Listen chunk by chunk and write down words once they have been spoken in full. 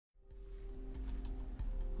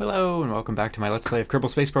Hello and welcome back to my Let's Play of Kerbal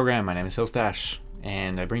Space Program. My name is Hillstash,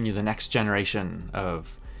 and I bring you the next generation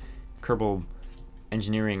of Kerbal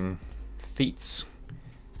engineering feats.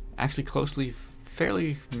 Actually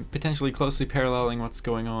potentially closely paralleling what's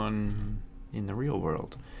going on in the real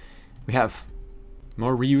world. We have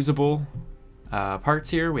more reusable parts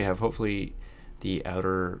here. We have hopefully the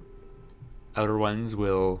outer ones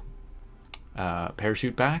will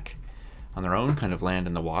parachute back on their own, kind of land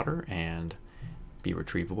in the water and be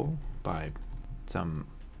retrievable by some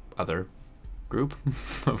other group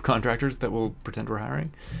of contractors that we'll pretend we're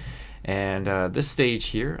hiring. And this stage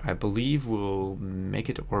here, I believe, will make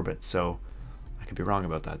it to orbit, so I could be wrong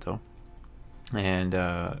about that though. And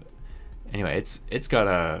anyway, it's got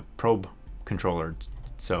a probe controller,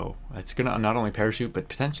 so it's gonna not only parachute but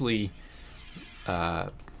potentially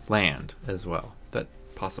land as well. That's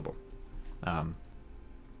possible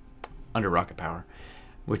under rocket power,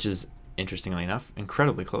 which is, interestingly enough,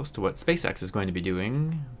 incredibly close to what SpaceX is going to be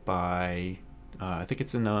doing by, I think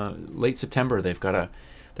it's in the late September. They've got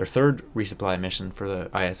their third resupply mission for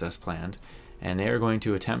the ISS planned, and they are going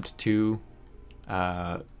to attempt to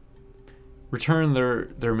return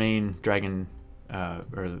their main Dragon,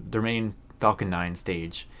 or their main Falcon 9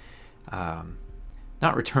 stage.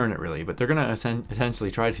 Not return it really, but they're going to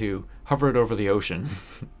essentially try to hover it over the ocean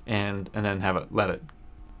and then let it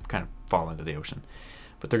kind of fall into the ocean.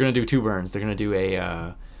 But they're going to do two burns. They're going to do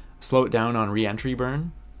a slow it down on re-entry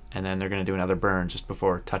burn, and then they're going to do another burn just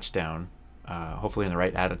before touchdown, hopefully in the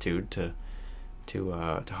right attitude to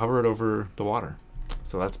hover it over the water.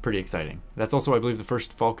 So that's pretty exciting. That's also, I believe, the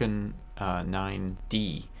first Falcon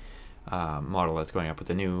 9D model that's going up with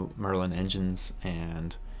the new Merlin engines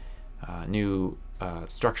and new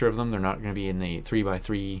structure of them. They're not going to be in the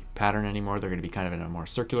 3x3 pattern anymore. They're going to be kind of in a more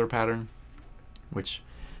circular pattern, which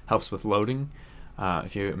helps with loading.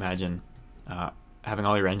 If you imagine having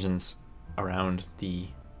all your engines around I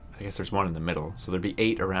guess there's one in the middle, so there'd be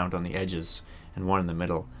 8 around on the edges and one in the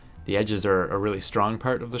middle. The edges are a really strong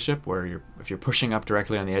part of the ship, where if you're pushing up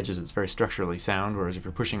directly on the edges, it's very structurally sound, whereas if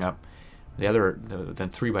you're pushing up the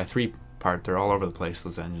 3x3 part, they're all over the place,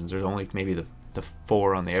 those engines. There's only maybe the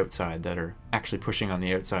 4 on the outside that are actually pushing on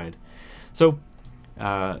the outside. So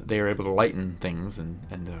they are able to lighten things,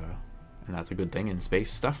 and that's a good thing in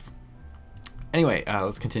space stuff. Anyway,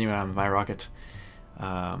 let's continue on with my rocket.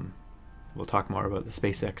 We'll talk more about the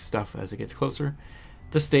SpaceX stuff as it gets closer.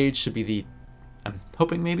 This stage should be I'm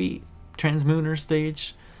hoping maybe transmooner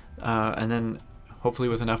stage, and then hopefully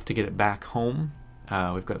with enough to get it back home.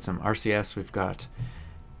 We've got some RCS, we've got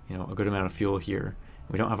a good amount of fuel here.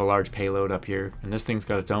 We don't have a large payload up here, and this thing's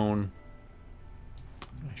got its own.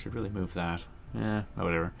 I should really move that.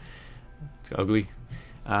 Whatever. It's ugly.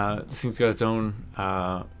 This thing's got its own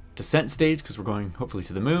descent stage because we're going hopefully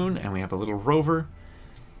to the moon, and we have a little rover.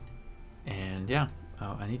 And yeah,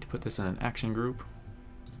 I need to put this in an action group.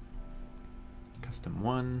 Custom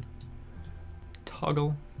 1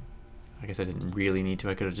 toggle. I guess I didn't really need to.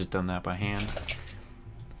 I could have just done that by hand.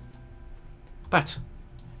 But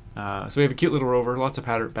so we have a cute little rover, lots of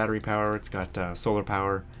battery power. It's got solar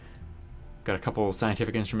power, got a couple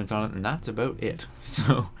scientific instruments on it, and that's about it.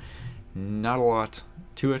 So not a lot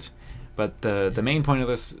to it. But the main point of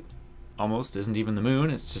this almost isn't even the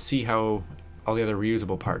moon. It's to see how all the other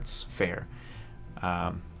reusable parts fare.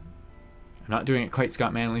 I'm not doing it quite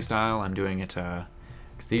Scott Manley style. I'm doing it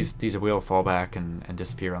because these will fall back and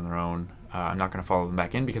disappear on their own. I'm not going to follow them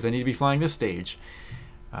back in because I need to be flying this stage.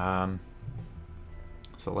 So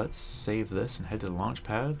let's save this and head to the launch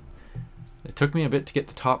pad. It took me a bit to get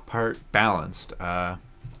the top part balanced. As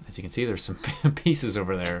you can see, there's some pieces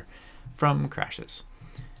over there from crashes.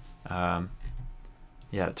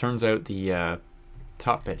 Yeah, it turns out the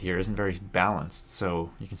top bit here isn't very balanced,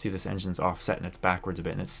 so you can see this engine's offset and it's backwards a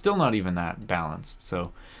bit, and it's still not even that balanced,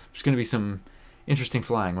 so there's going to be some interesting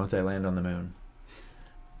flying once I land on the moon.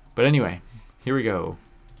 But anyway, here we go.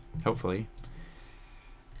 Hopefully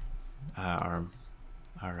our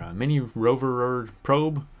mini rover or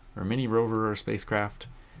probe, or mini rover or spacecraft,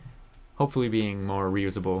 hopefully being more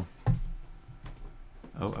reusable.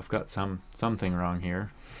 Oh, I've got something wrong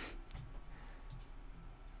here.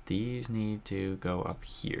 These need to go up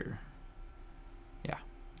here. Yeah,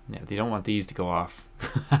 they don't want these to go off.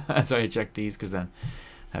 So I checked these because then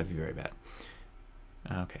that'd be very bad.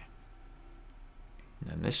 Okay. And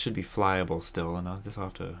then this should be flyable still, and this will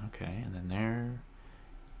have to, okay, and then there,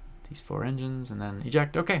 these 4 engines, and then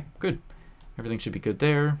eject. Okay, good. Everything should be good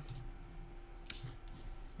there.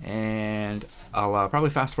 And I'll probably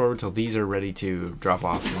fast forward till these are ready to drop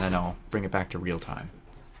off, and then I'll bring it back to real time.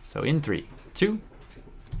 So in 3, 2,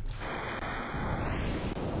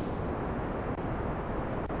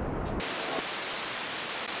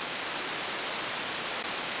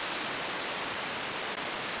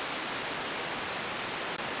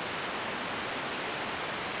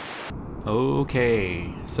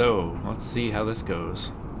 Okay, so let's see how this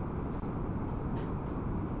goes.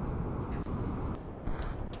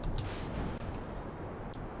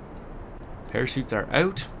 Parachutes are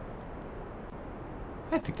out.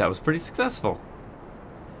 I think that was pretty successful.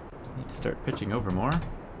 Need to start pitching over more.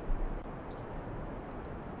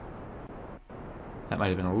 That might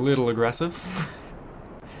have been a little aggressive.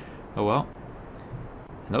 Oh well.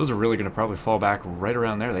 And those are really going to probably fall back right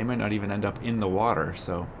around there. They might not even end up in the water,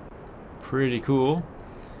 so pretty cool.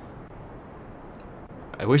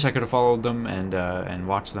 I wish I could have followed them and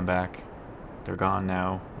watched them back. They're gone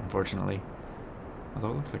now, unfortunately.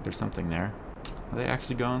 Although it looks like there's something there. Are they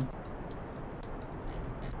actually gone?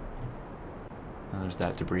 Oh, there's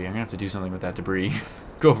that debris. I'm gonna have to do something with that debris.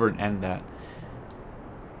 Go over and end that.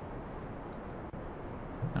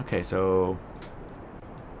 Okay, so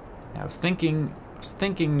I was thinking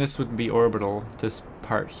this would be orbital, this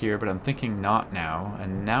part here, but I'm thinking not now,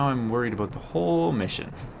 and now I'm worried about the whole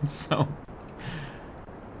mission. So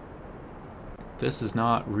this is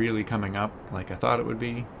not really coming up like I thought it would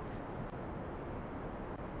be.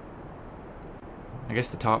 I guess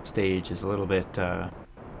the top stage is a little bit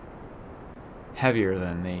heavier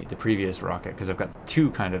than the previous rocket, because I've got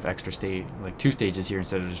two kind of extra stage, like two stages here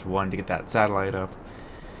instead of just one to get that satellite up.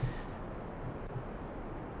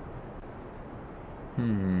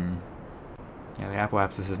 Yeah, the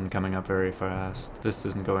apoapsis isn't coming up very fast. This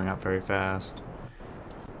isn't going up very fast.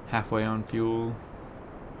 Halfway on fuel.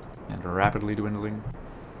 And rapidly dwindling.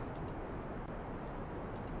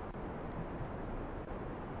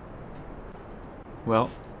 Well,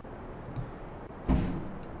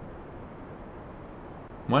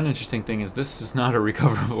 one interesting thing is this is not a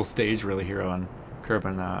recoverable stage really here on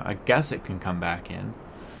Kerbin. I guess it can come back in,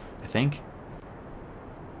 I think.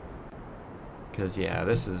 Because, yeah,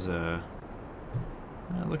 this is,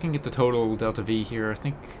 looking at the total delta V here, I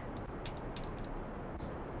think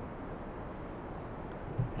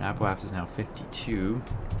apoapsis is now 52.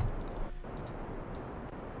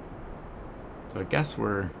 So I guess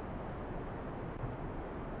we're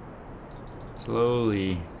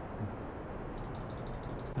slowly...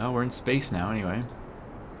 Oh, we're in space now anyway.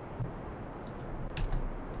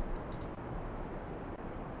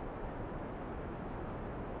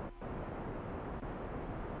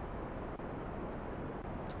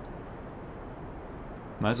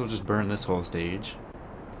 Might as well just burn this whole stage.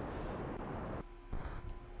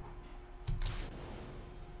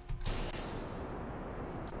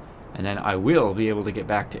 And then I will be able to get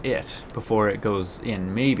back to it before it goes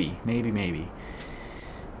in. Maybe.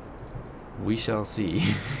 We shall see.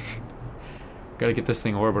 Gotta get this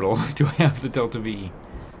thing orbital. Do I have the delta V?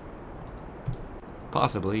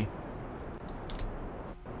 Possibly.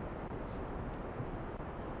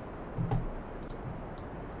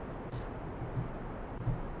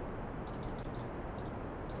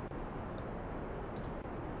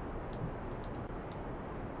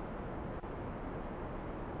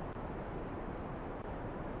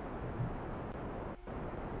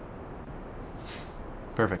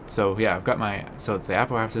 Perfect. So yeah, I've got my, so it's the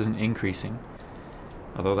apoapsis isn't increasing,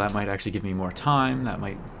 although that might actually give me more time. That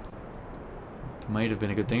might have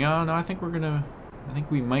been a good thing. Oh no, I think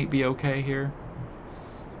we might be okay here.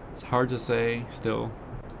 It's hard to say still.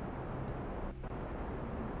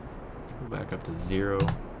 Let's go back up to 0.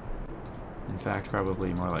 In fact,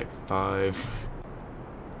 probably more like 5.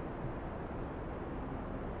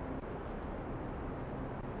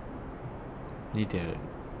 Need to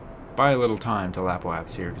buy a little time to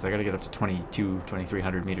apoapsis here, because I gotta get up to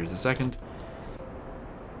 2,300 meters a second.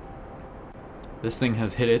 This thing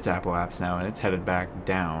has hit its apoapsis now, and it's headed back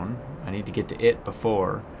down. I need to get to it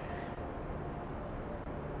before.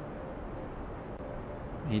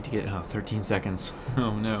 I need to get, 13 seconds.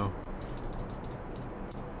 Oh no.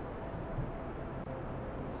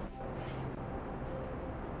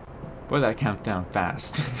 Boy, that counts down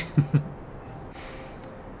fast.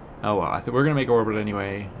 Oh well, I think we're gonna make orbit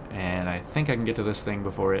anyway, and I think I can get to this thing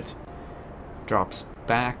before it drops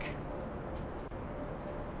back.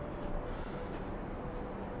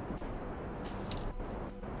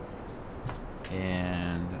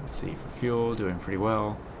 And let's see, for fuel, doing pretty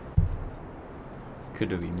well.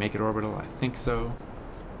 Could we make it orbital? I think so.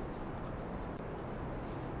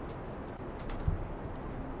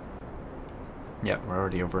 Yep, we're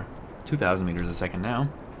already over 2,000 meters a second now.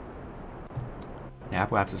 The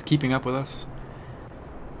apoapsis is keeping up with us.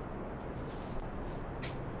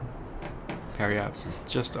 Periapsis is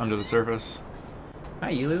just under the surface.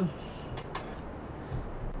 Hi, Elu.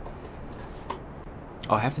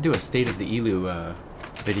 Oh, I have to do a State of the Elu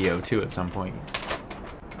video too at some point.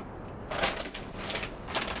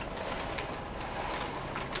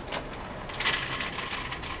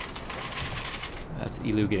 That's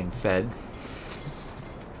Elu getting fed.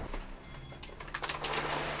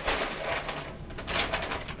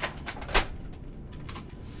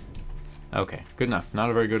 Okay, good enough.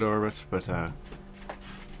 Not a very good orbit, but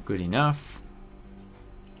good enough.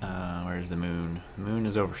 Where's the moon? The moon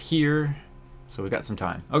is over here, so we got some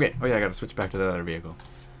time. Okay, oh yeah, I gotta switch back to that other vehicle.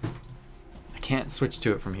 I can't switch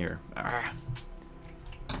to it from here. Ah.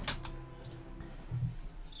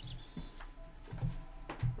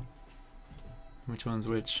 Which one's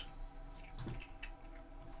which?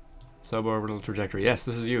 Suborbital trajectory. Yes,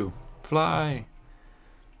 this is you. Fly!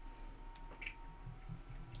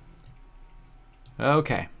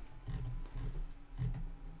 Okay.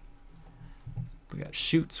 We got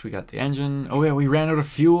chutes, we got the engine. Oh yeah, we ran out of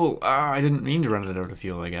fuel. Ah, I didn't mean to run it out of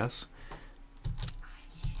fuel, I guess.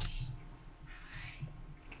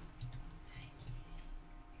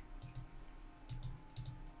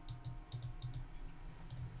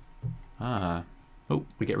 Ah. Oh,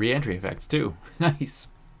 we get re-entry effects too.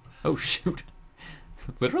 Nice. Oh, shoot.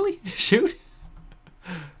 Literally? Shoot?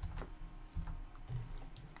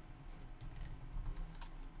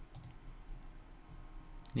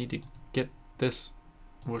 Need to get this.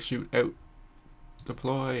 We'll shoot out.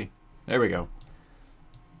 Deploy. There we go.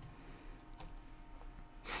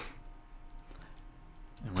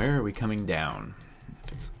 And where are we coming down?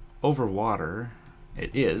 If it's over water,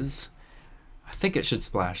 it is. I think it should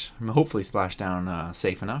splash. Hopefully splash down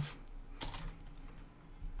safe enough.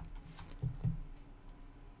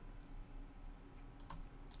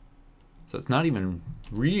 So it's not even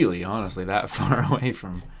really, honestly, that far away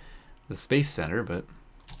from the Space Center, but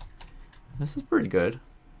this is pretty good.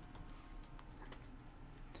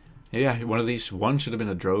 Yeah, one of these, one should have been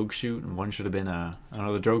a drogue chute, and one should have been a, I don't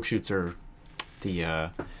know, the drogue chutes are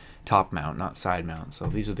the top mount, not side mount, so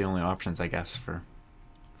these are the only options, I guess, for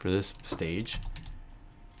this stage.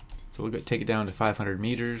 So we'll take it down to 500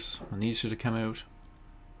 meters, and these should have come out.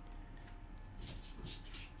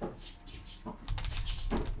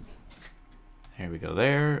 There we go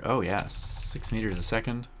there. Oh yeah, 6 meters a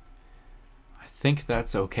second. I think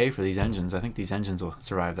that's okay for these engines. I think these engines will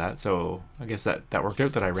survive that. So I guess that worked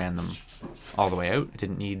out that I ran them all the way out. I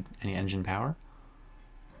didn't need any engine power.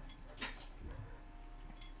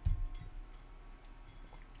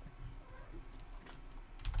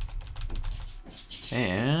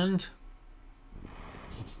 And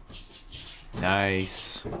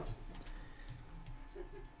nice.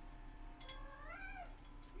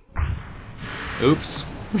 Oops.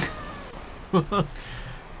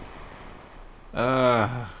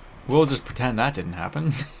 We'll just pretend that didn't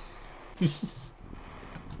happen.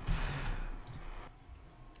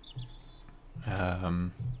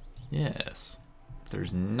 Yes.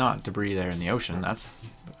 There's not debris there in the ocean. That's,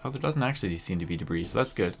 oh, there doesn't actually seem to be debris, so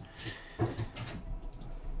that's good.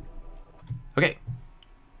 Okay.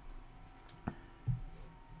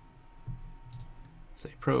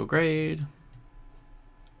 Say prograde.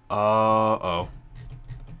 Uh-oh.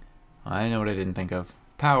 I know what I didn't think of.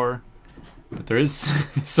 Power. But there is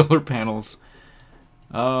solar panels.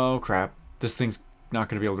 Oh, crap. This thing's not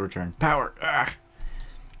going to be able to return. Power! Ah.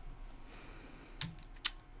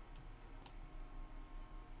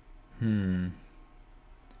 I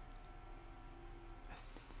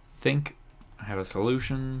think I have a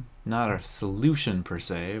solution. Not a solution per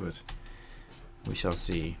se, but we shall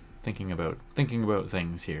see. Thinking about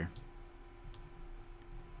things here.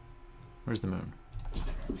 Where's the moon?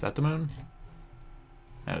 Is that the moon?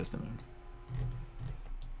 That is the moon.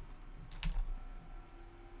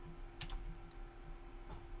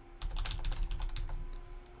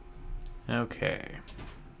 Okay.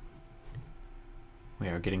 We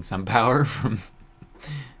are getting some power from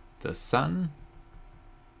the sun.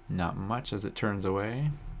 Not much as it turns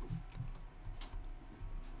away.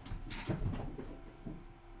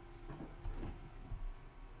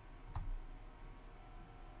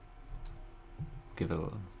 Give it a,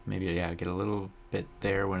 maybe, yeah, get a little bit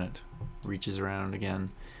there when it reaches around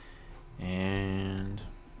again. And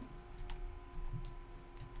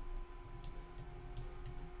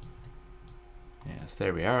yes,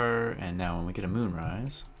 there we are. And now when we get a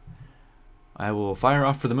moonrise, I will fire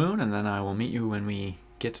off for the moon, and then I will meet you when we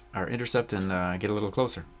get our intercept and get a little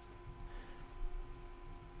closer.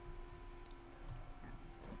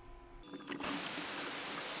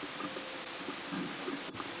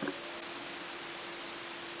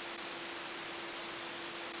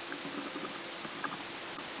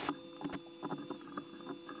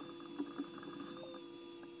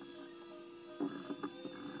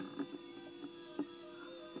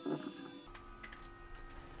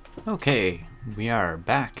 Okay, we are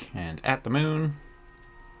back and at the moon.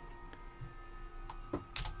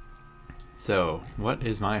 So, what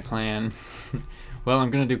is my plan? Well, I'm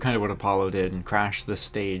gonna do kind of what Apollo did and crash this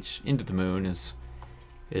stage into the moon is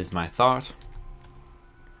my thought.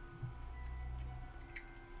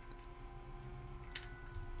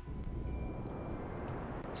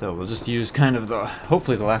 So we'll just use kind of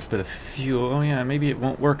hopefully the last bit of fuel. Oh yeah, maybe it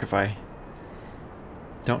won't work if I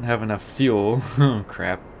don't have enough fuel. Oh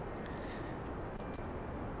crap.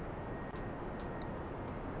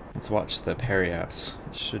 Let's watch the periapse.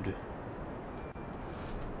 It should...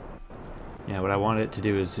 Yeah, what I want it to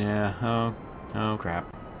do is, yeah, oh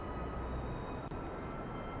crap.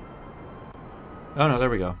 Oh no, there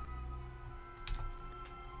we go.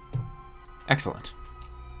 Excellent.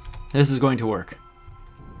 This is going to work.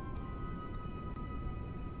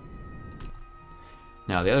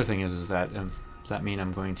 Now the other thing is that, does that mean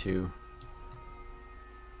I'm going to...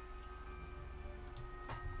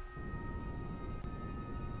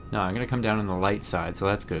 No, I'm going to come down on the light side, so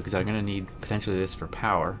that's good, because I'm going to need potentially this for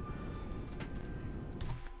power.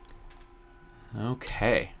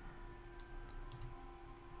 Okay.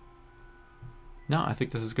 No, I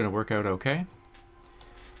think this is going to work out okay.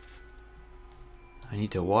 I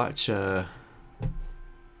need to watch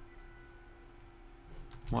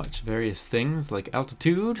various things like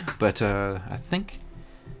altitude, but I think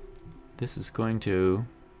this is going to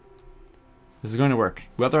work.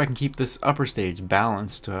 Whether I can keep this upper stage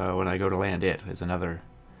balanced when I go to land it is another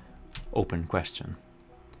open question.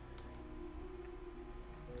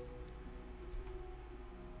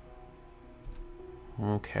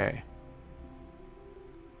 Okay.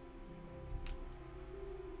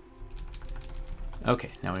 Okay,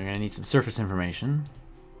 now we're going to need some surface information.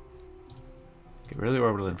 Get rid of the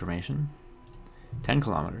orbital information. 10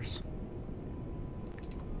 kilometers.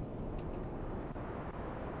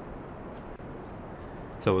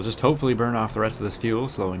 So we'll just hopefully burn off the rest of this fuel,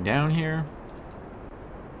 slowing down here.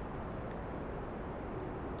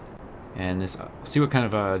 And this, see what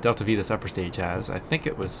kind of delta V this upper stage has. I think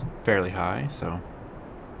it was fairly high, so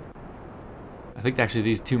I think actually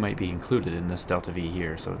these two might be included in this delta V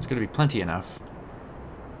here, so it's going to be plenty enough.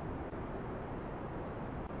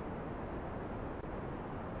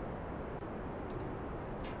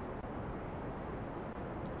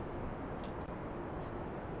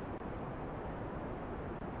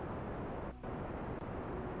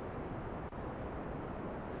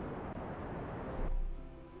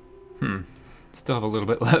 Still have a little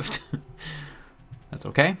bit left. That's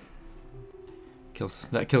okay.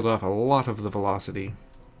 That killed off a lot of the velocity.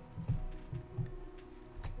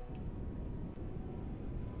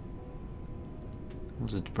 We'll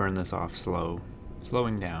just burn this off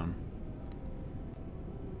slowing down.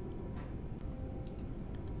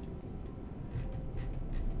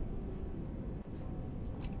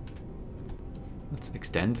 Let's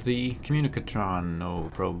extend the communicatron,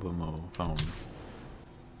 no problemo phone.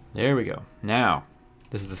 There we go. Now,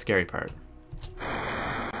 this is the scary part.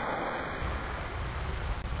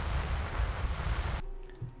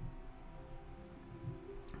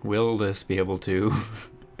 Will this be able to...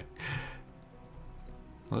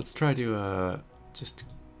 Let's try to just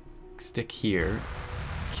stick here,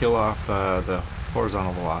 kill off the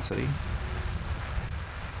horizontal velocity.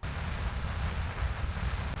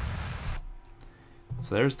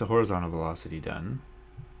 So there's the horizontal velocity done.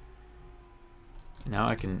 Now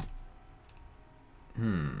I can... You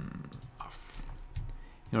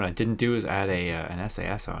know what I didn't do is add an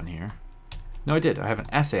SAS on here. No, I did. I have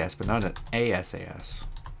an SAS, but not an ASAS.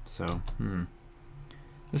 So,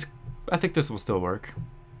 I think this will still work.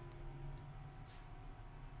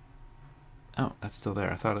 Oh, that's still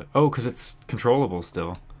there. I thought it... Oh, because it's controllable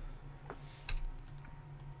still.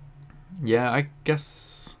 Yeah, I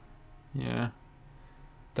guess... Yeah.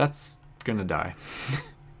 That's gonna die.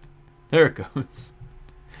 There it goes.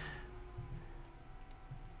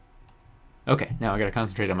 Okay, now I gotta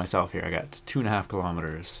concentrate on myself here. I got 2.5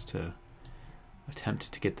 kilometers to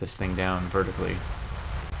attempt to get this thing down vertically.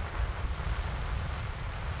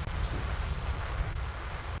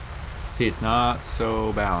 See, it's not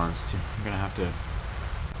so balanced. I'm gonna have to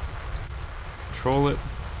control it.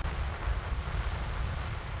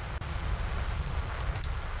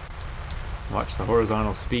 Watch the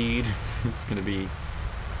horizontal speed. It's gonna be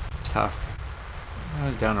tough.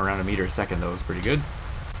 Down around a meter a second though is pretty good.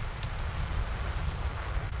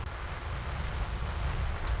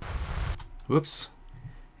 Whoops.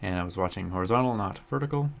 And I was watching horizontal, not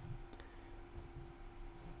vertical.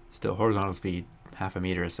 Still horizontal speed, 0.5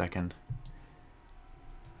 meter a second.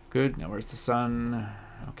 Good. Now where's the sun?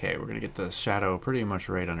 Okay, we're gonna get the shadow pretty much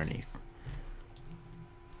right underneath.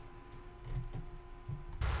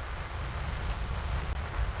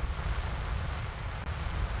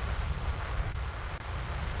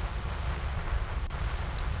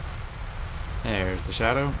 There's the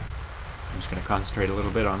shadow. I'm just going to concentrate a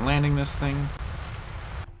little bit on landing this thing.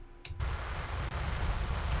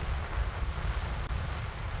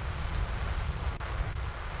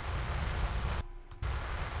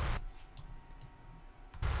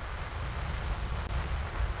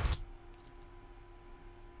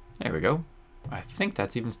 There we go. I think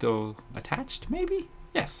that's even still attached, maybe?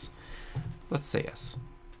 Yes. Let's say yes.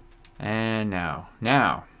 And now's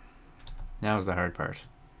the hard part.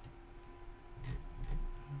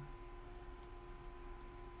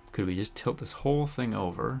 Could we just tilt this whole thing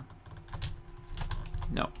over?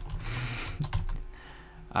 No.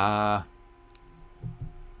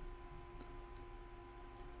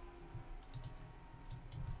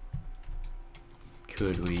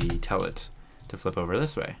 Could we tell it to flip over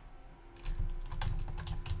this way?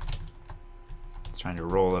 It's trying to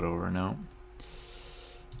roll it over, no.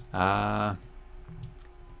 I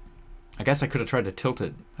guess I could have tried to tilt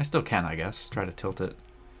it. I still can, I guess. Try to tilt it.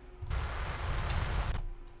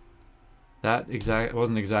 That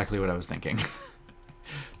wasn't exactly what I was thinking.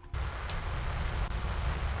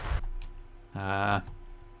 Uh-oh.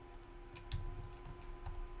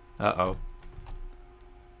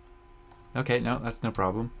 Okay, no, that's no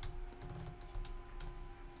problem.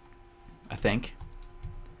 I think.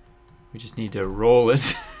 We just need to roll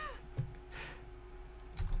it.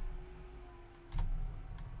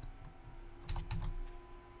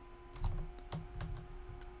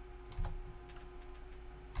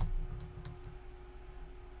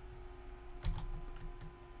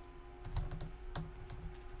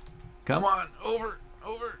 Come on, over.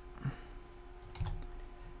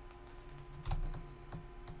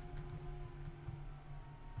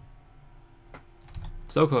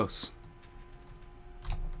 So close.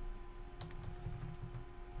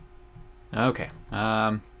 Okay.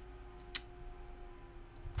 Don't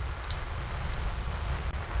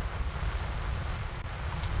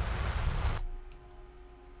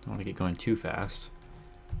want to get going too fast.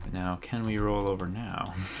 But now, can we roll over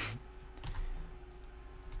now?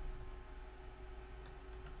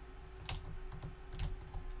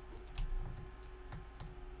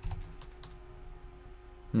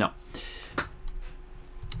 No.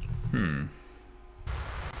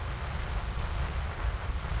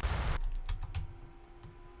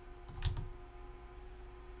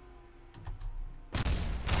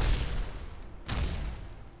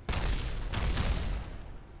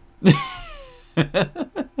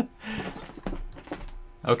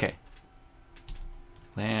 Okay.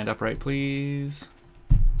 Land upright, please.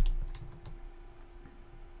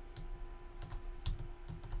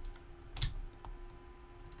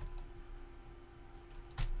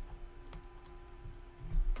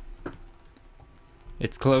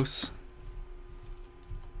 It's close.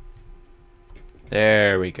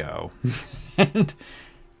 There we go. And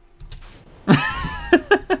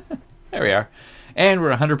there we are. And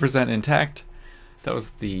we're 100% intact. That was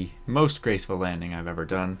the most graceful landing I've ever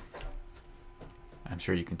done. I'm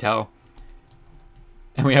sure you can tell.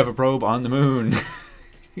 And we have a probe on the moon.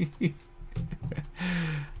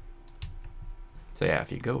 So yeah,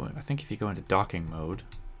 if you go, I think if you go into docking mode,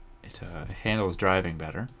 it handles driving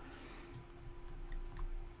better.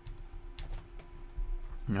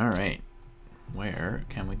 All right, where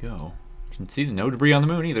can we go? You can see no debris on the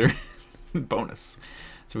moon either. Bonus.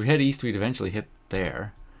 So if we head east, we'd eventually hit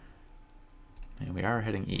there. And we are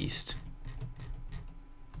heading east.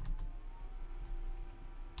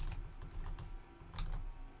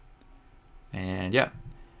 And yeah,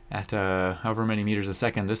 at however many meters a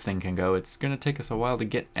second this thing can go, it's going to take us a while to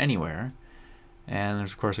get anywhere. And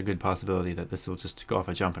there's of course a good possibility that this will just go off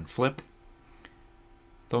a jump and flip.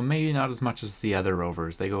 Though maybe not as much as the other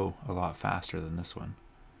rovers. They go a lot faster than this one.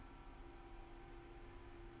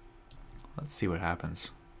 Let's see what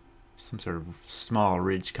happens. Some sort of small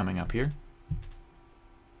ridge coming up here.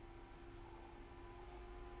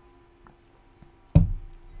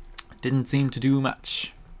 Didn't seem to do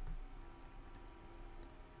much.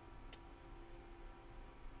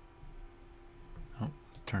 Oh,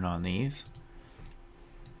 let's turn on these.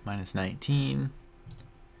 Minus 19.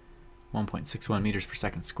 1.61 meters per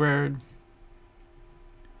second squared.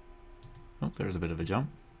 Oh, there's a bit of a jump.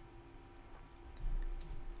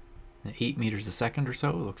 8 meters a second or so,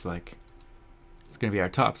 it looks like. It's going to be our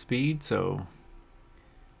top speed, so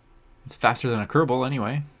it's faster than a Kerbal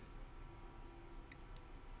anyway.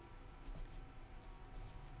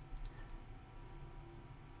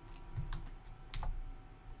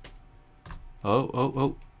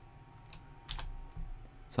 Oh.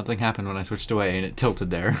 Something happened when I switched away and it tilted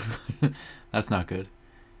there. That's not good.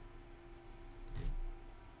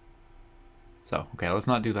 So, okay, let's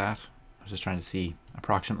not do that. I was just trying to see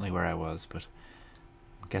approximately where I was, but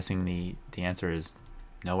I'm guessing the answer is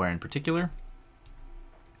nowhere in particular.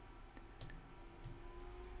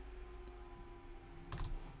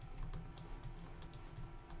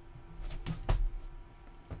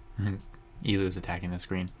 Elu's attacking the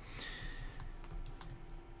screen.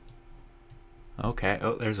 Okay,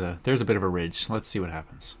 oh, there's a bit of a ridge. Let's see what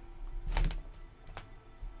happens.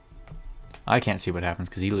 I can't see what happens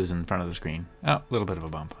because Elu's in front of the screen. Oh, a little bit of a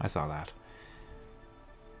bump. I saw that.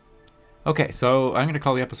 Okay, so I'm going to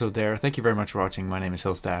call the episode there. Thank you very much for watching. My name is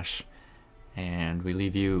Hillstash, and we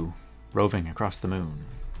leave you roving across the moon.